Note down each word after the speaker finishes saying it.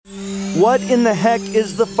What in the heck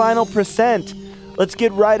is the final percent? Let's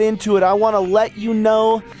get right into it. I want to let you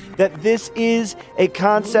know that this is a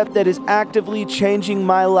concept that is actively changing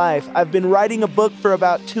my life. I've been writing a book for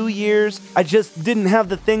about 2 years. I just didn't have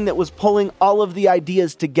the thing that was pulling all of the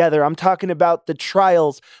ideas together. I'm talking about the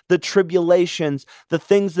trials, the tribulations, the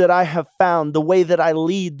things that I have found, the way that I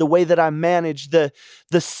lead, the way that I manage, the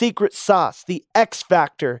secret sauce, the X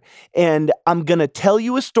factor. And I'm going to tell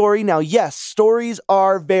you a story. Now, yes, stories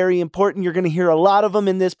are very important. You're going to hear a lot of them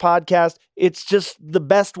in this podcast. It's just the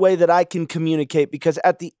best way that I can communicate, because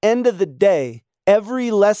at the end of the day, every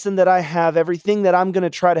lesson that I have, everything that I'm going to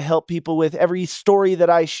try to help people with, every story that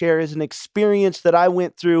I share is an experience that I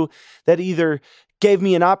went through that either gave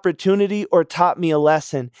me an opportunity or taught me a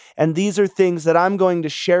lesson. And these are things that I'm going to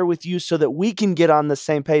share with you so that we can get on the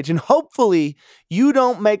same page. And hopefully you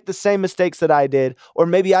don't make the same mistakes that I did, or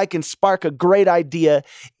maybe I can spark a great idea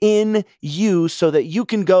in you so that you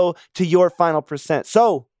can go to your final percent.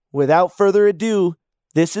 So without further ado,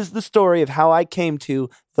 this is the story of how I came to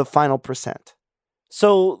the final percent.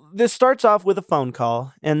 So this starts off with a phone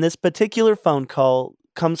call, and this particular phone call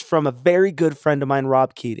comes from a very good friend of mine,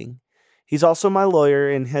 Rob Keating. He's also my lawyer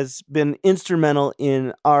and has been instrumental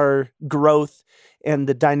in our growth and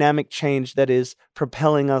the dynamic change that is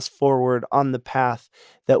propelling us forward on the path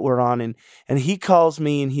that we're on. And he calls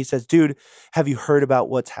me and he says, "Dude, have you heard about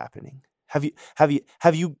what's happening? Have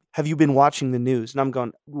you been watching the news?" And I'm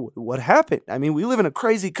going, "What happened? I mean, we live in a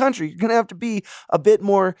crazy country. You're going to have to be a bit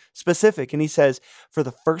more specific." And he says, "For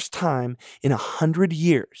the first time in 100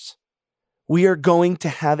 years, we are going to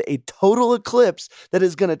have a total eclipse that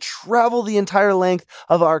is going to travel the entire length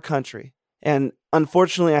of our country." And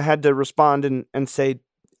unfortunately, I had to respond and say,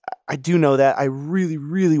 "I do know that. I really,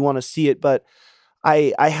 really want to see it, but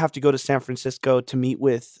I have to go to San Francisco to meet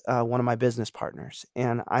with one of my business partners,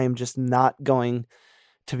 and I am just not going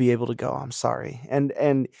to be able to go. I'm sorry."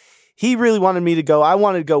 And he really wanted me to go. I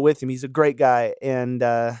wanted to go with him. He's a great guy.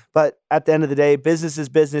 But at the end of the day, business is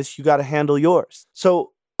business. You got to handle yours.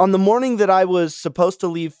 So on the morning that I was supposed to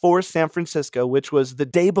leave for San Francisco, which was the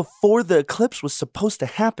day before the eclipse was supposed to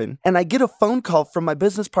happen, and I get a phone call from my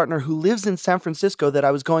business partner who lives in San Francisco that I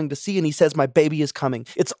was going to see, and he says, "My baby is coming.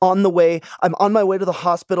 It's on the way. I'm on my way to the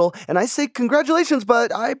hospital." And I say, "Congratulations,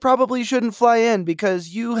 but I probably shouldn't fly in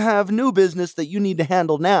because you have new business that you need to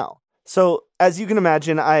handle now." So as you can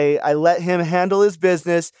imagine, I let him handle his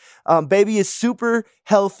business. Baby is super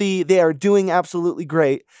healthy. They are doing absolutely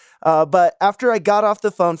great. But after I got off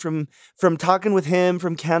the phone from talking with him,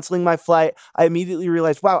 from canceling my flight, I immediately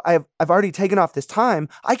realized, wow, I've already taken off this time.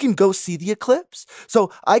 I can go see the eclipse.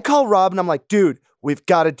 So I call Rob and I'm like, "Dude, we've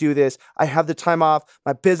got to do this. I have the time off.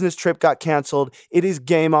 My business trip got canceled. It is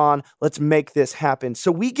game on. Let's make this happen."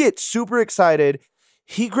 So we get super excited.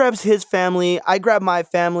 He grabs his family. I grab my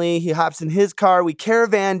family. He hops in his car. We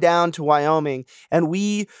caravan down to Wyoming and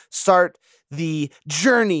we start the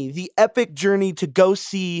journey, the epic journey to go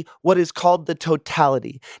see what is called the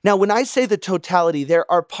totality. Now, when I say the totality,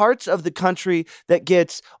 there are parts of the country that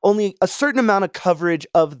gets only a certain amount of coverage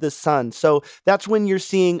of the sun. So that's when you're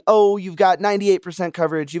seeing, oh, you've got 98%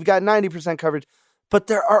 coverage, you've got 90% coverage, but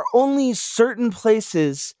there are only certain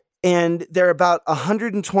places, and they're about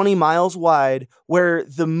 120 miles wide, where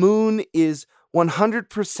the moon is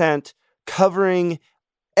 100% covering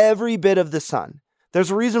every bit of the sun.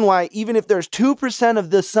 There's a reason why even if there's 2%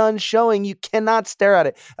 of the sun showing, you cannot stare at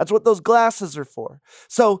it. That's what those glasses are for.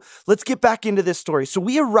 So let's get back into this story. So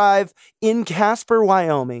we arrive in Casper,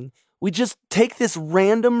 Wyoming. We just take this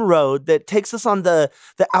random road that takes us on the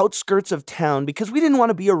outskirts of town because we didn't want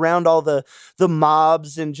to be around all the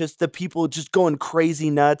mobs and just the people just going crazy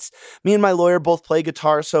nuts. Me and my lawyer both play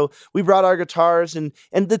guitar, so we brought our guitars and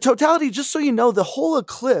the totality, just so you know, the whole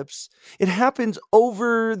eclipse, it happens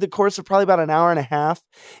over the course of probably about an hour and a half.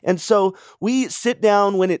 And so we sit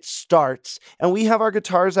down when it starts and we have our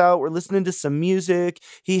guitars out. We're listening to some music.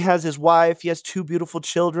 He has his wife. He has 2 beautiful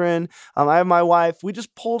children. I have my wife. We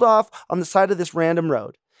just pulled off on the side of this random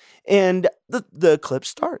road and the eclipse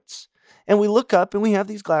starts and we look up and we have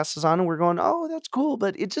these glasses on and we're going, "Oh, that's cool."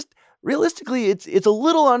 But it just realistically, it's a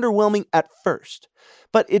little underwhelming at first,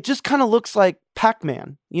 but it just kind of looks like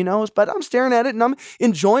Pac-Man, but I'm staring at it and I'm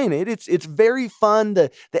enjoying it. It's very fun. The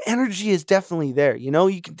energy is definitely there.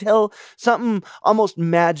 You can tell something almost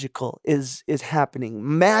magical is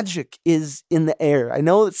happening. Magic is in the air. I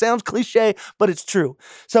know it sounds cliche, but it's true.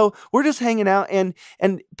 So we're just hanging out and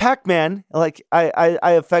Pac-Man, like I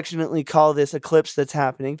affectionately call this eclipse that's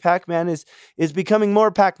happening. Pac-Man is becoming more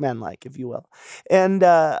Pac-Man-like, if you will. And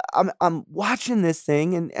I'm watching this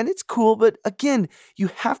thing and it's cool, but again, you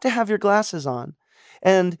have to have your glasses on.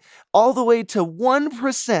 And all the way to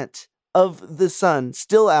 1% of the sun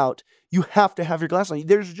still out, you have to have your glass on.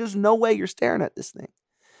 There's just no way you're staring at this thing.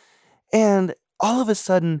 And all of a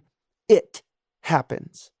sudden, it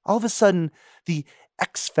happens. All of a sudden, the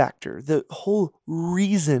X factor, the whole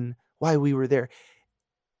reason why we were there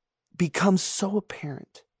becomes so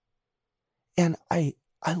apparent. And I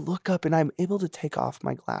look up and I'm able to take off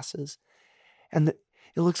my glasses. And it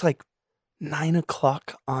looks like 9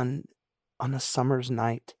 o'clock on a summer's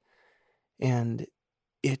night. And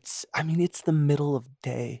it's the middle of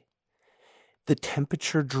day. The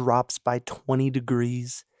temperature drops by 20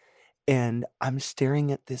 degrees. And I'm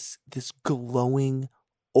staring at this glowing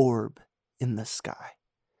orb in the sky.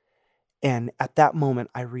 And at that moment,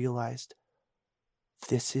 I realized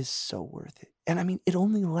this is so worth it. And it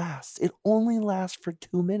only lasts for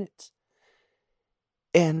 2 minutes.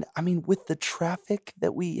 And with the traffic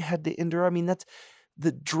that we had to endure, that's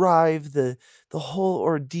the drive, the whole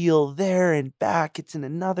ordeal there and back. It's in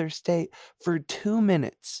another state for 2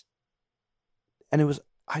 minutes. And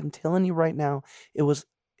I'm telling you right now, it was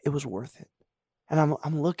worth it. And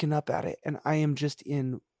I'm looking up at it and I am just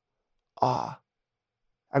in awe.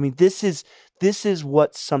 This is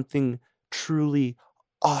what something truly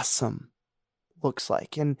awesome looks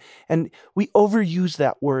like. And we overuse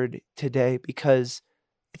that word today because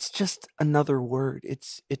it's just another word.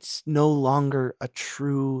 It's no longer a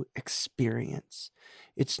true experience.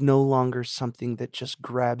 It's no longer something that just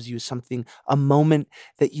grabs you, a moment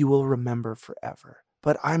that you will remember forever.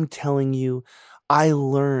 But I'm telling you, I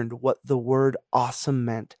learned what the word awesome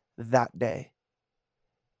meant that day.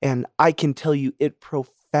 And I can tell you it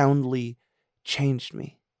profoundly changed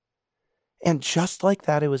me. And just like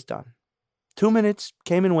that, it was done. 2 minutes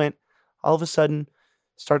came and went. All of a sudden,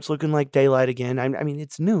 starts looking like daylight again.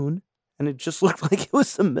 It's noon, and it just looked like it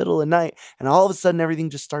was the middle of the night. And all of a sudden, everything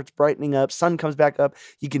just starts brightening up. Sun comes back up.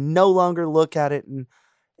 You can no longer look at it.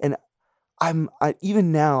 And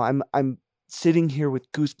even now, I'm sitting here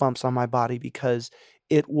with goosebumps on my body because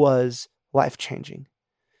it was life-changing.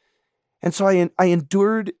 And so I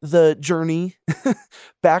endured the journey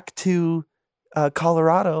back to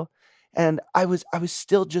Colorado, and I was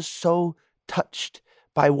still just so touched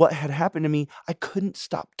by what had happened to me. I couldn't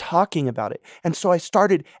stop talking about it. And so I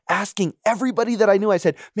started asking everybody that I knew. I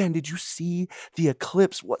said, man, did you see the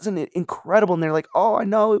eclipse? Wasn't it incredible? And they're like, oh, I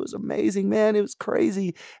know. It was amazing, man. It was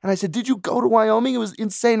crazy. And I said, did you go to Wyoming? It was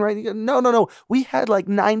insane, right? And he goes, no. We had like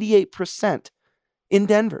 98% in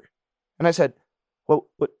Denver. And I said, well,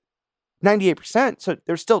 what? 98%? So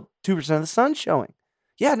there's still 2% of the sun showing.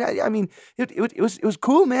 Yeah, it was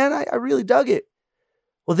cool, man. I really dug it.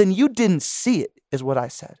 Well, then you didn't see it, is what I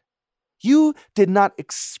said. You did not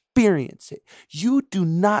experience it. You do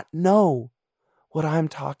not know what I'm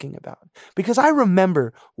talking about. Because I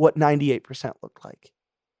remember what 98% looked like.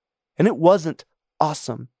 And it wasn't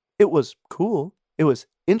awesome. It was cool. It was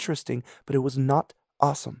interesting, but it was not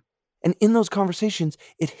awesome. And in those conversations,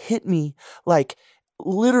 it hit me like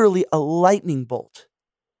literally a lightning bolt.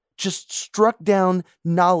 Just struck down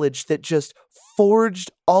knowledge that just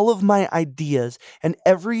forged all of my ideas and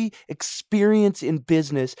every experience in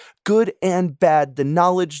business, good and bad, the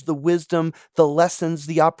knowledge, the wisdom, the lessons,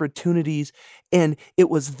 the opportunities. And it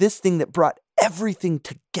was this thing that brought everything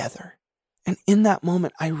together. And in that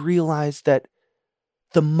moment, I realized that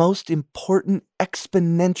the most important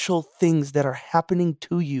exponential things that are happening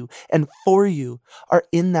to you and for you are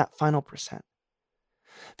in that final percent.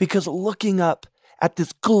 Because looking up at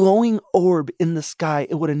this glowing orb in the sky,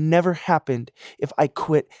 it would have never happened if I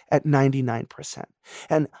quit at 99%.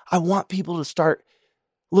 And I want people to start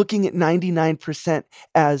looking at 99%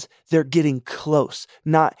 as they're getting close,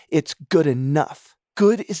 not it's good enough.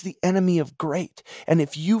 Good is the enemy of great. And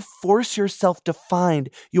if you force yourself to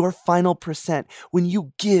find your final percent, when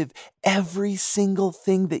you give every single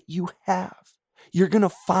thing that you have, you're going to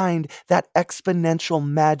find that exponential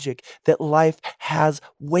magic that life has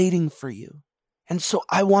waiting for you. And so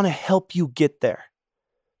I want to help you get there.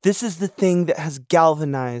 This is the thing that has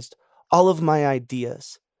galvanized all of my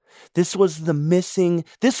ideas. This was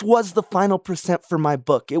the final percent for my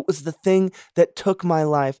book. It was the thing that took my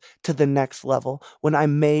life to the next level when I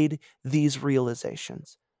made these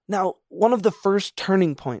realizations. Now, one of the first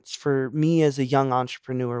turning points for me as a young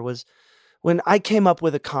entrepreneur was when I came up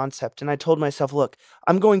with a concept and I told myself, look,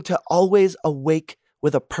 I'm going to always awake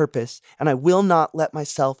with a purpose, and I will not let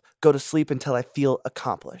myself go to sleep until I feel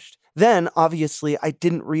accomplished. Then, obviously, I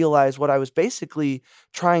didn't realize what I was basically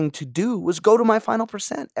trying to do was go to my final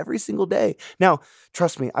percent every single day. Now,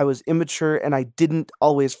 trust me, I was immature and I didn't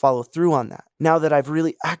always follow through on that. Now that I've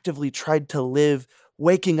really actively tried to live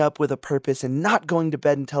waking up with a purpose and not going to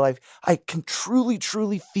bed until I can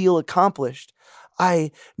truly feel accomplished,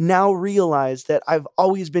 I now realize that I've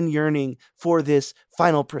always been yearning for this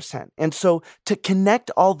final percent. And so to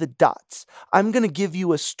connect all the dots, I'm going to give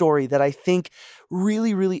you a story that I think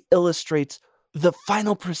really, really illustrates the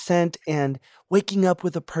final percent and waking up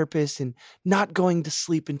with a purpose and not going to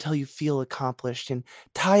sleep until you feel accomplished, and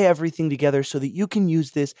tie everything together so that you can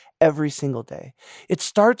use this every single day. It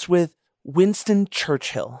starts with Winston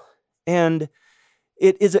Churchill. And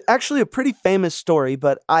it is actually a pretty famous story,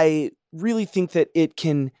 but I really think that it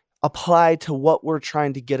can apply to what we're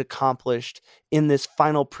trying to get accomplished in this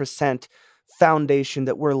final percent foundation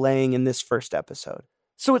that we're laying in this first episode.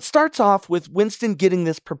 So it starts off with Winston getting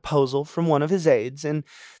this proposal from one of his aides, and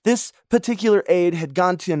this particular aide had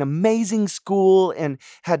gone to an amazing school and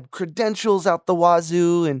had credentials out the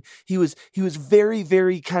wazoo, and he was very,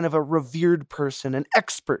 very kind of a revered person, an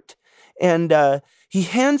expert. And he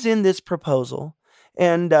hands in this proposal,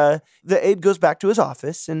 and the aide goes back to his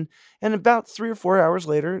office, and about 3 or 4 hours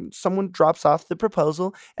later, someone drops off the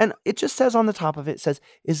proposal, and it just says on the top of it, it says,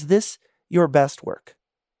 "Is this your best work?"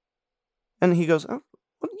 And he goes, "Oh,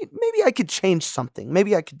 well, maybe I could change something.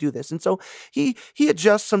 Maybe I could do this." And so he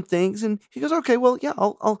adjusts some things, and he goes, "Okay, well, yeah,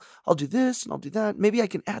 I'll do this and I'll do that. Maybe I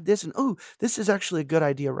can add this, and oh, this is actually a good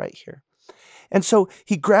idea right here." And so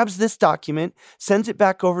he grabs this document, sends it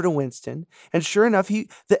back over to Winston, and sure enough,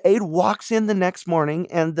 the aide walks in the next morning,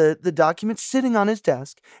 and the document's sitting on his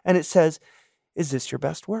desk, and it says, "Is this your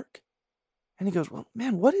best work?" And he goes, "Well,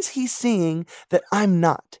 man, what is he seeing that I'm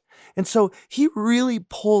not?" And so he really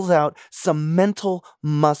pulls out some mental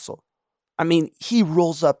muscle. I mean, he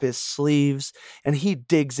rolls up his sleeves and he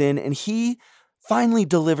digs in, and he finally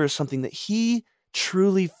delivers something that he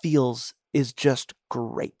truly feels is just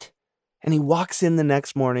great. And he walks in the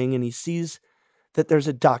next morning and he sees that there's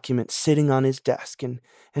a document sitting on his desk, and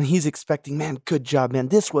he's expecting, "Man, good job, man.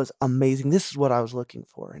 This was amazing. This is what I was looking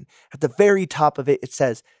for." And at the very top of it, it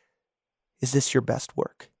says, "Is this your best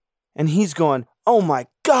work?" And he's going, "Oh my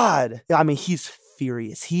God." I mean, he's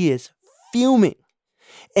furious. He is fuming.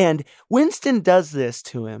 And Winston does this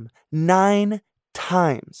to him 9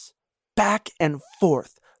 times, back and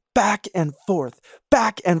forth, back and forth,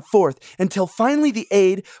 back and forth, until finally the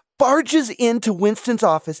aide barges into Winston's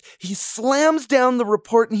office. He slams down the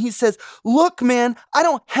report and he says, "Look, man, I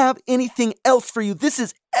don't have anything else for you. This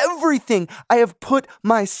is everything. I have put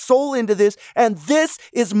my soul into this, and this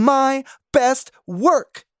is my best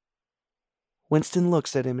work." Winston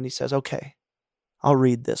looks at him and he says, "Okay, I'll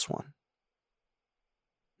read this one."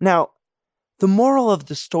 Now, the moral of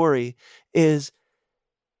the story is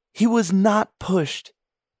he was not pushed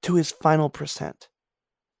to his final percent.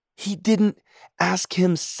 He didn't ask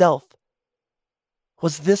himself,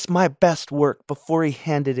 "Was this my best work?" before he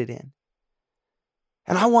handed it in.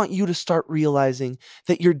 And I want you to start realizing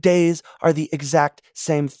that your days are the exact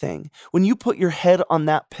same thing. When you put your head on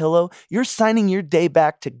that pillow, you're signing your day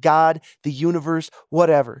back to God, the universe,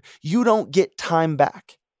 whatever. You don't get time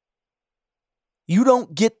back. You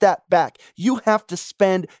don't get that back. You have to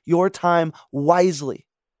spend your time wisely.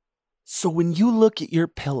 So when you look at your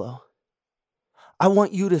pillow, I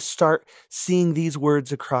want you to start seeing these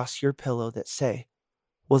words across your pillow that say,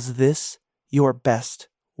 "Was this your best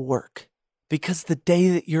work?" Because the day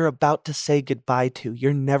that you're about to say goodbye to,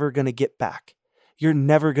 you're never going to get back. You're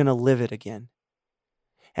never going to live it again.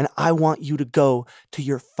 And I want you to go to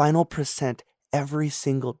your final percent every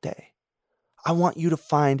single day. I want you to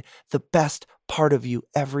find the best part of you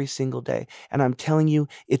every single day. And I'm telling you,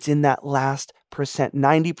 it's in that last percent.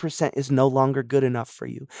 90% is no longer good enough for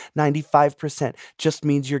you. 95% just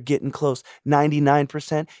means you're getting close.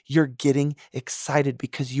 99%, you're getting excited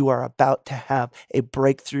because you are about to have a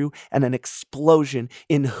breakthrough and an explosion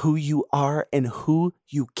in who you are and who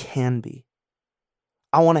you can be.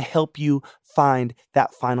 I want to help you find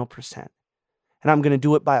that final percent. And I'm going to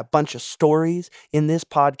do it by a bunch of stories in this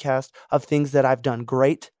podcast of things that I've done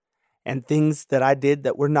great and things that I did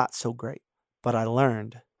that were not so great, but I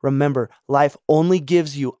learned. Remember, life only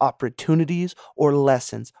gives you opportunities or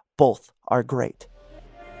lessons. Both are great.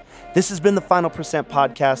 This has been the Final Percent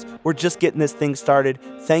Podcast. We're just getting this thing started.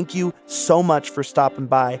 Thank you so much for stopping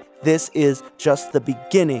by. This is just the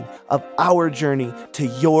beginning of our journey to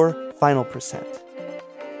your final percent.